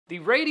The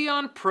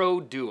Radeon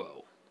Pro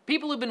Duo.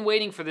 People have been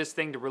waiting for this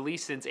thing to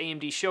release since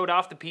AMD showed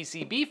off the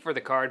PCB for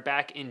the card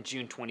back in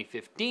June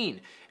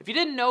 2015. If you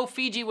didn't know,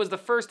 Fiji was the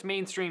first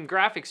mainstream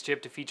graphics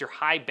chip to feature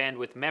high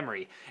bandwidth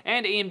memory,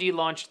 and AMD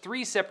launched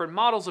 3 separate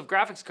models of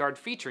graphics card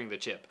featuring the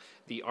chip.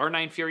 The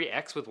R9 Fury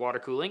X with water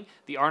cooling,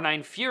 the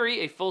R9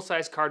 Fury, a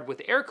full-size card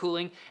with air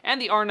cooling,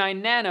 and the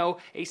R9 Nano,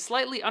 a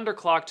slightly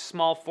underclocked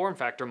small form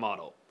factor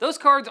model. Those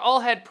cards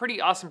all had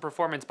pretty awesome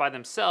performance by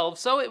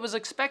themselves, so it was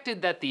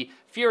expected that the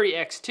Fury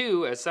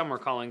X2, as some were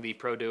calling the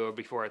Pro Duo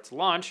before its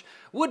launch,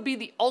 would be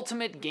the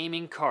ultimate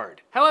gaming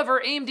card.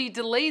 However, AMD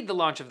delayed the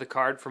launch of the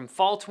card from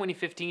fall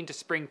 2015 to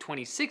spring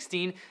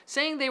 2016,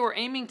 saying they were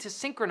aiming to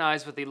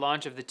synchronize with the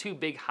launch of the 2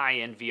 big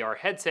high-end VR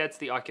headsets,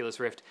 the Oculus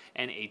Rift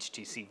and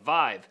HTC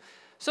Vive.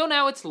 So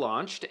now it's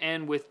launched,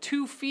 and with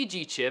 2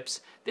 Fiji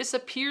chips, this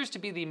appears to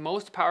be the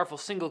most powerful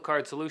single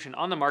card solution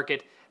on the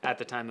market at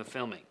the time of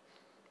filming.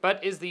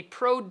 But is the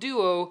Pro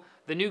Duo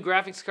the new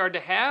graphics card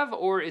to have,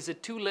 or is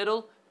it too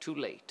little, too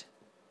late?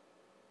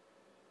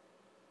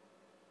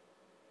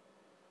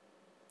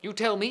 You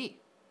tell me.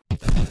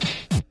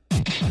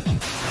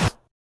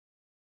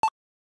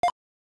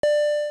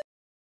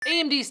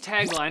 AMD's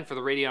tagline for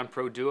the Radeon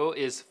Pro Duo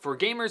is "For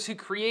gamers who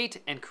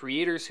create and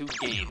creators who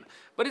game,"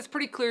 but it's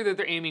pretty clear that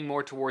they're aiming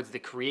more towards the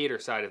creator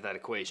side of that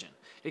equation.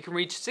 It can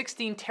reach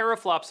 16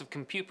 teraflops of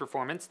compute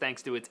performance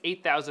thanks to its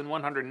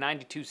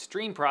 8,192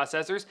 stream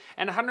processors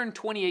and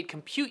 128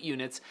 compute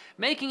units,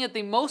 making it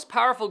the most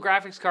powerful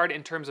graphics card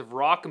in terms of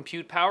raw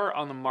compute power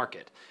on the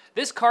market.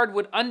 This card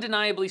would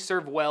undeniably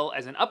serve well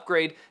as an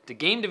upgrade to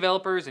game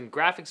developers and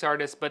graphics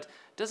artists, but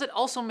does it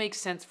also make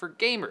sense for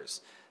gamers?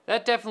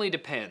 That definitely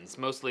depends,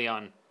 mostly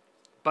on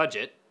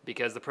budget,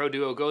 because the Pro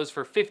Duo goes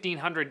for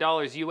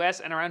 $1,500 US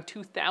and around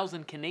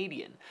 2,000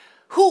 Canadian.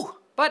 Whew!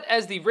 But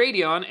as the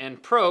Radeon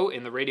and Pro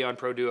in the Radeon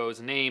Pro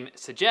Duo's name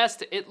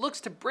suggest, it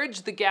looks to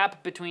bridge the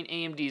gap between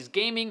AMD's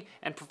gaming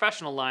and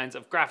professional lines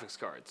of graphics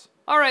cards.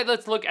 Alright,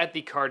 let's look at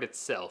the card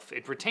itself.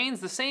 It retains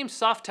the same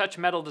soft-touch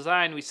metal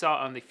design we saw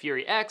on the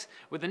Fury X,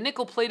 with a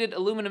nickel-plated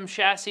aluminum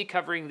chassis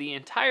covering the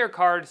entire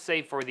card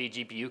save for the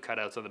GPU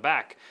cutouts on the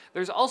back.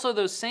 There's also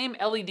those same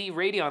LED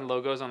Radeon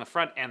logos on the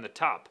front and the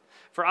top.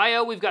 For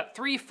I/O, we've got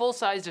 3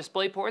 full-size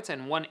display ports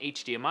and 1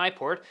 HDMI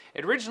port.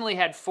 It originally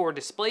had 4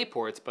 display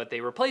ports, but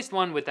they replaced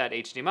one with that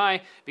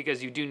HDMI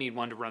because you do need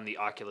one to run the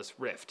Oculus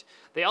Rift.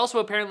 They also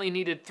apparently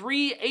needed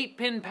 3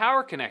 8-pin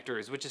power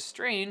connectors, which is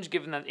strange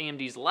given that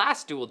AMD's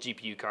last dual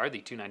GPU card,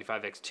 the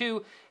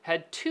 295X2,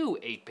 had 2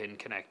 8-pin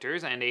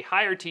connectors and a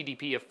higher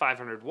TDP of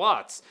 500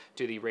 watts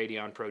to the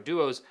Radeon Pro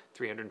Duo's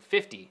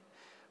 350.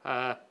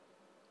 Oh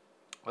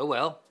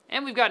well.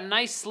 And we've got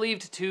nice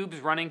sleeved tubes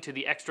running to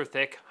the extra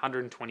thick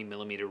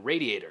 120mm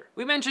radiator.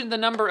 We mentioned the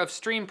number of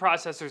stream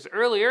processors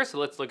earlier, so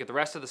let's look at the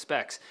rest of the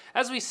specs.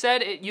 As we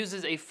said, it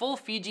uses a full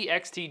Fiji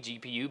XT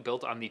GPU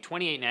built on the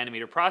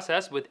 28nm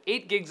process with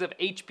 8 gigs of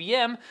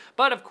HBM,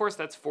 but of course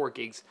that's 4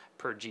 gigs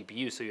per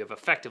GPU, so you have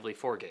effectively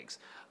 4 gigs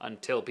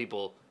until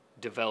people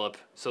develop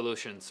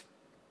solutions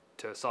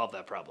to solve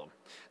that problem.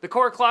 The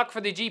core clock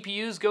for the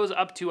GPUs goes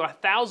up to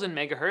 1000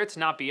 MHz,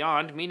 not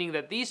beyond, meaning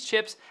that these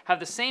chips have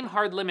the same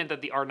hard limit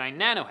that the R9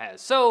 Nano has.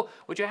 So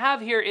what you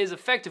have here is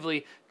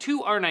effectively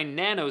 2 R9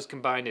 Nanos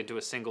combined into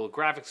a single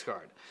graphics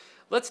card.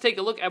 Let's take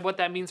a look at what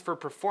that means for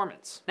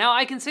performance. Now,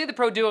 I can say the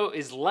Pro Duo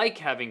is like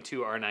having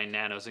 2 R9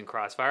 Nanos in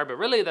Crossfire, but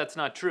really that's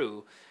not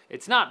true.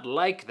 It's not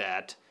like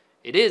that,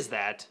 it is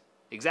that.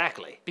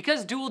 Exactly.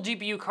 Because dual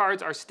GPU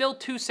cards are still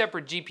 2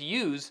 separate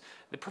GPUs,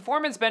 the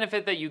performance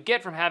benefit that you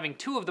get from having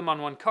 2 of them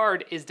on one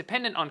card is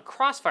dependent on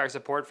Crossfire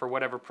support for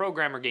whatever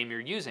program or game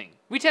you're using.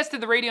 We tested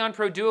the Radeon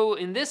Pro Duo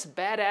in this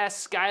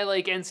badass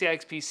Skylake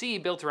NCIX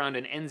PC built around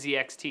an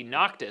NZXT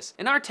Noctis.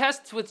 In our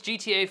tests with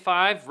GTA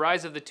 5,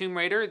 Rise of the Tomb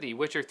Raider, The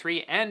Witcher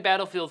 3, and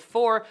Battlefield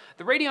 4,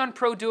 the Radeon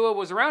Pro Duo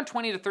was around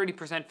 20 to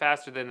 30%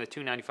 faster than the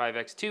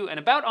 295X2 and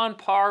about on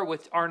par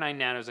with R9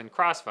 Nanos and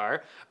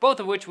Crossfire, both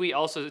of which we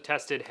also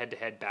tested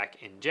head-to-head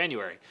back in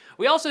January.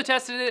 We also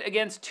tested it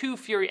against 2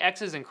 Fury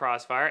X's in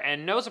Crossfire,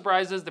 and no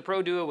surprises, the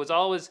Pro Duo was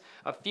always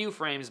a few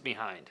frames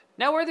behind.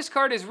 Now, where this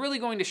card is really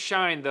going to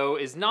shine, though,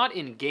 is not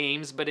in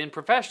games, but in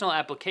professional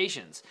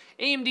applications.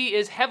 AMD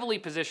is heavily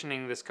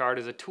positioning this card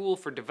as a tool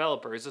for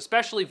developers,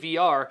 especially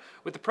VR,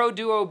 with the Pro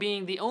Duo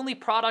being the only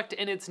product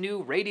in its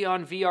new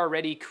Radeon VR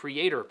Ready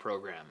Creator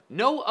program.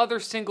 No other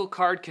single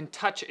card can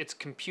touch its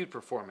compute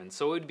performance,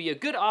 so it would be a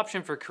good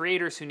option for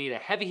creators who need a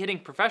heavy-hitting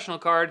professional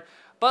card,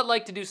 but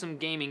like to do some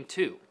gaming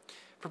too.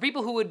 For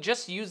people who would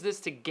just use this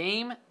to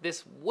game,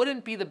 this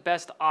wouldn't be the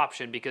best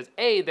option because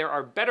A, there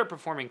are better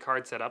performing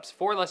card setups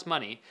for less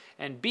money,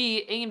 and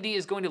B, AMD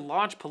is going to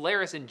launch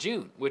Polaris in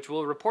June, which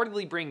will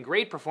reportedly bring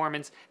great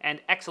performance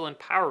and excellent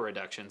power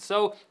reduction.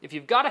 So if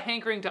you've got a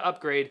hankering to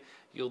upgrade,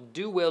 you'll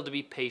do well to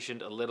be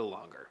patient a little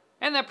longer.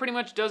 And that pretty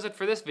much does it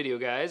for this video,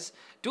 guys.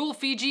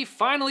 dual-Fiji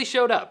finally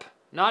showed up.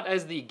 Not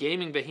as the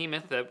gaming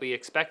behemoth that we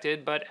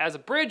expected, but as a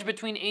bridge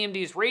between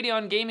AMD's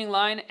Radeon gaming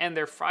line and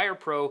their Fire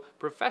Pro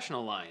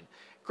professional line.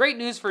 Great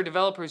news for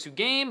developers who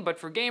game, but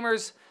for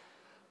gamers,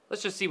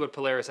 let's just see what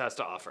Polaris has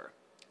to offer.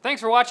 Thanks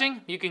for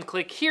watching. You can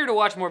click here to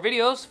watch more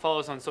videos, follow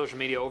us on social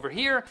media over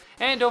here,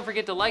 and don't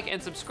forget to like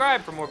and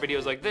subscribe for more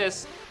videos like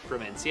this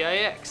from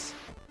NCIX.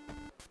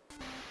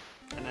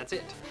 And that's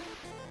it.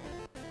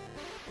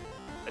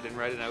 I didn't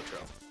write an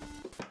outro.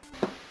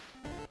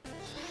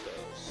 So,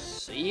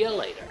 see you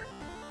later.